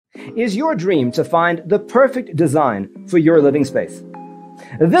Is your dream to find the perfect design for your living space?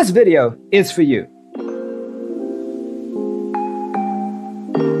 This video is for you.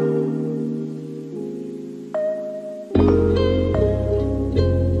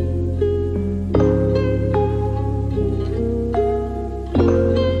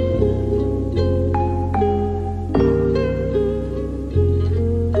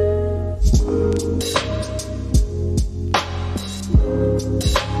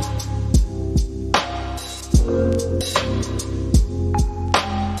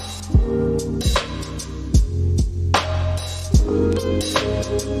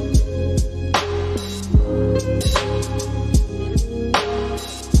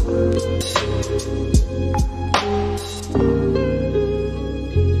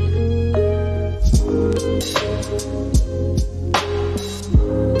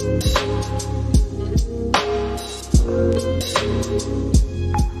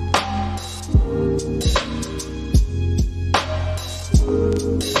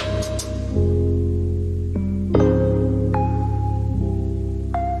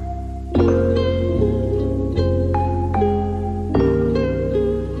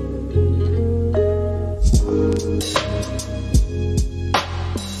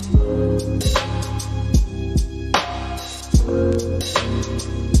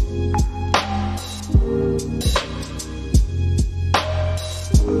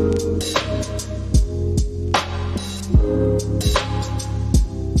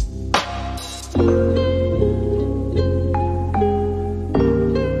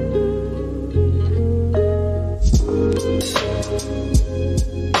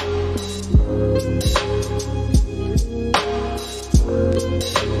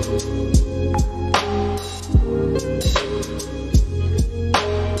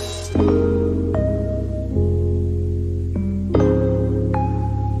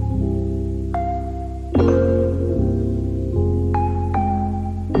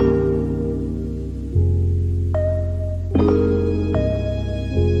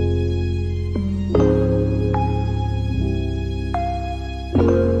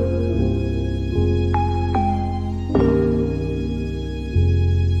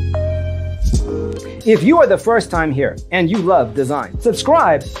 If you are the first time here and you love design,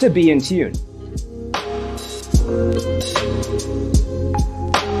 subscribe to Be in Tune.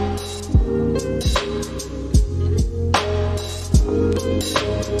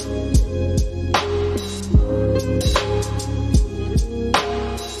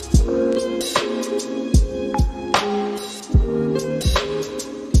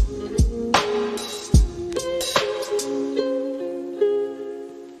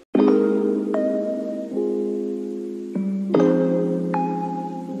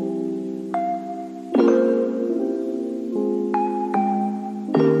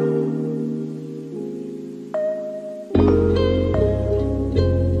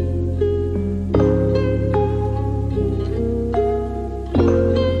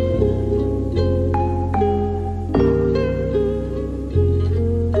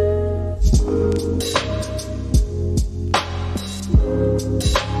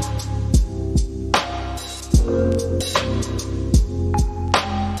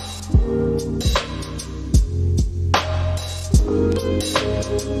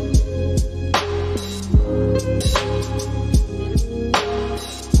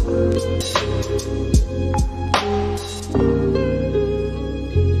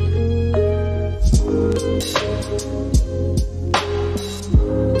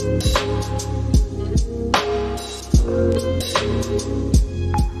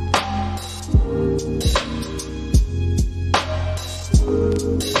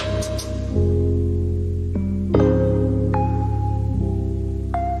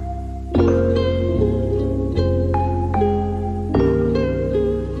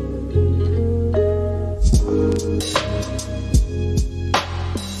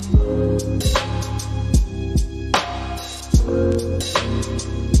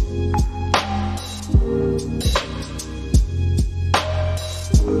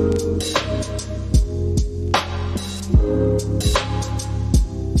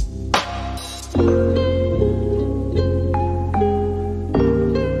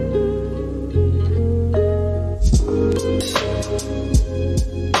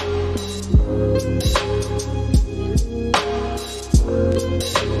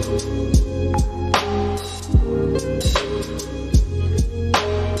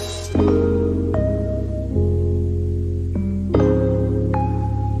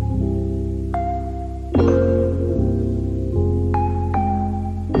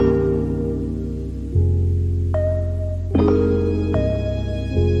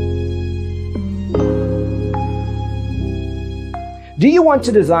 Do you want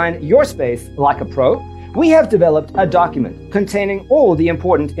to design your space like a pro? We have developed a document containing all the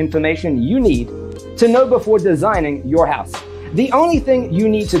important information you need to know before designing your house. The only thing you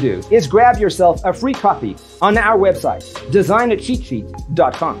need to do is grab yourself a free copy on our website,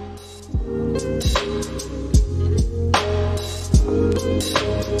 designercheatsheet.com.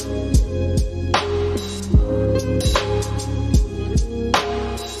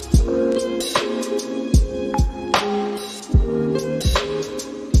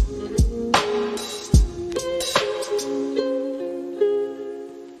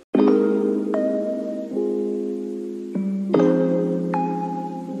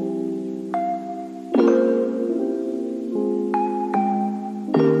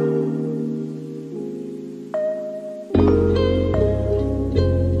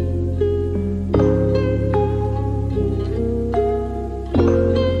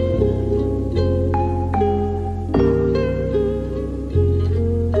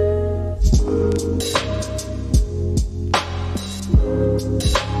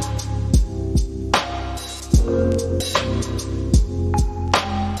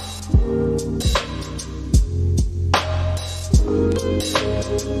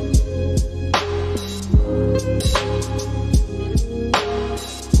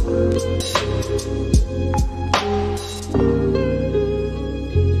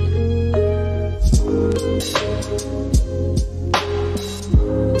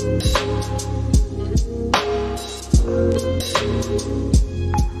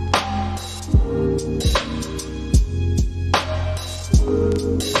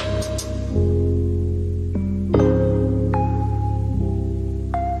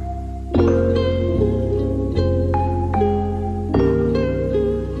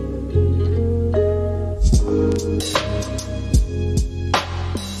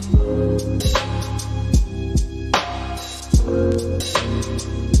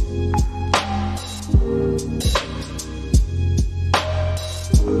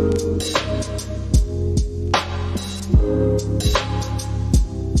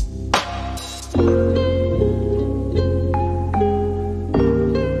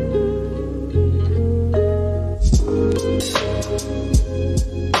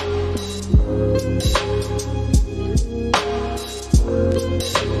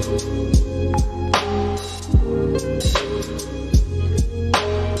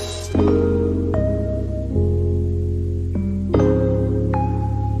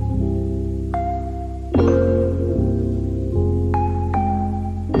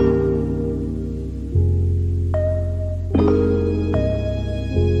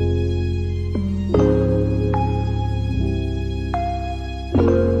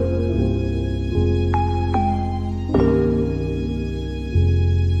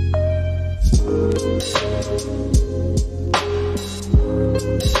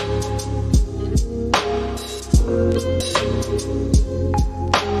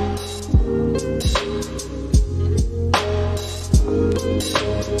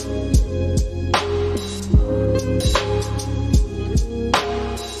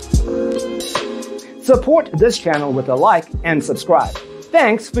 Support this channel with a like and subscribe.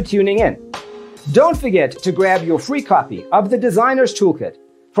 Thanks for tuning in. Don't forget to grab your free copy of the Designer's Toolkit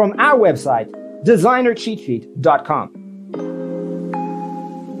from our website, designercheatsheet.com.